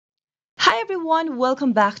Hi everyone,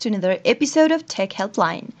 welcome back to another episode of Tech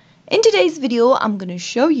Helpline. In today's video, I'm going to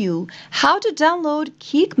show you how to download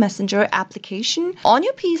KIK Messenger application on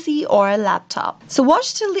your PC or laptop. So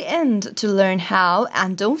watch till the end to learn how,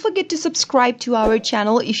 and don't forget to subscribe to our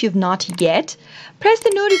channel if you've not yet. Press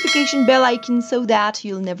the notification bell icon so that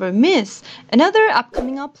you'll never miss another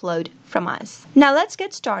upcoming upload from us. Now let's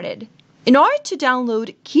get started. In order to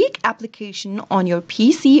download KIK application on your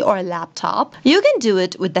PC or laptop, you can do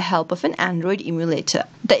it with the help of an Android emulator.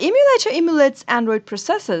 The emulator emulates Android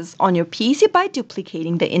processes on your PC by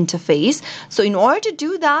duplicating the interface. So in order to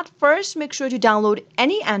do that, first make sure to download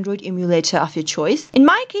any Android emulator of your choice. In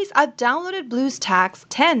my case, I've downloaded BlueStacks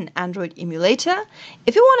 10 Android emulator.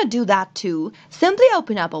 If you want to do that too, simply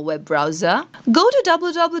open up a web browser, go to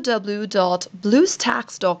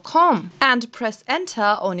www.bluestacks.com and press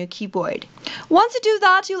enter on your keyboard. Once you do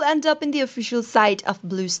that, you'll end up in the official site of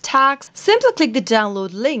BlueStacks. Simply click the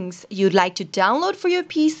download links you'd like to download for your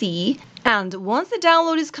PC, and once the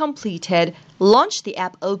download is completed, launch the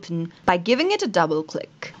app open by giving it a double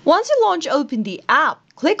click. Once you launch open the app,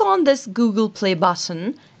 click on this Google Play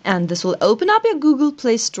button, and this will open up your Google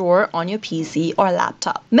Play Store on your PC or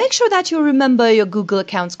laptop. Make sure that you remember your Google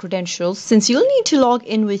account's credentials, since you'll need to log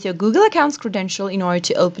in with your Google account's credential in order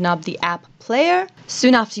to open up the app player.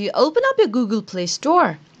 Soon after you open up your Google Play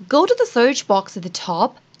Store, go to the search box at the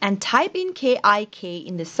top and type in KIK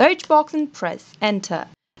in the search box and press enter.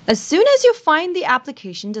 As soon as you find the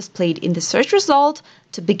application displayed in the search result,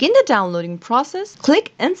 to begin the downloading process,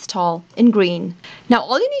 click Install in green. Now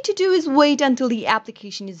all you need to do is wait until the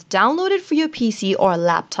application is downloaded for your PC or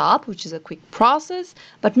laptop, which is a quick process,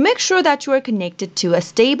 but make sure that you are connected to a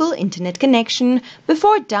stable internet connection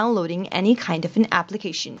before downloading any kind of an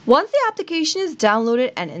application. Once the application is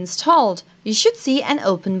downloaded and installed, you should see an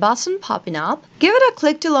open button popping up. Give it a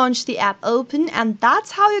click to launch the app open, and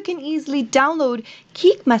that's how you can easily download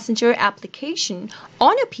KIK Messenger application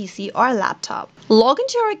on your PC or laptop. Log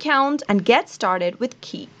into your account and get started with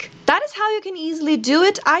KIK. That is how you can easily do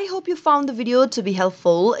it. I hope you found the video to be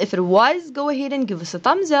helpful. If it was, go ahead and give us a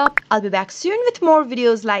thumbs up. I'll be back soon with more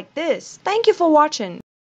videos like this. Thank you for watching.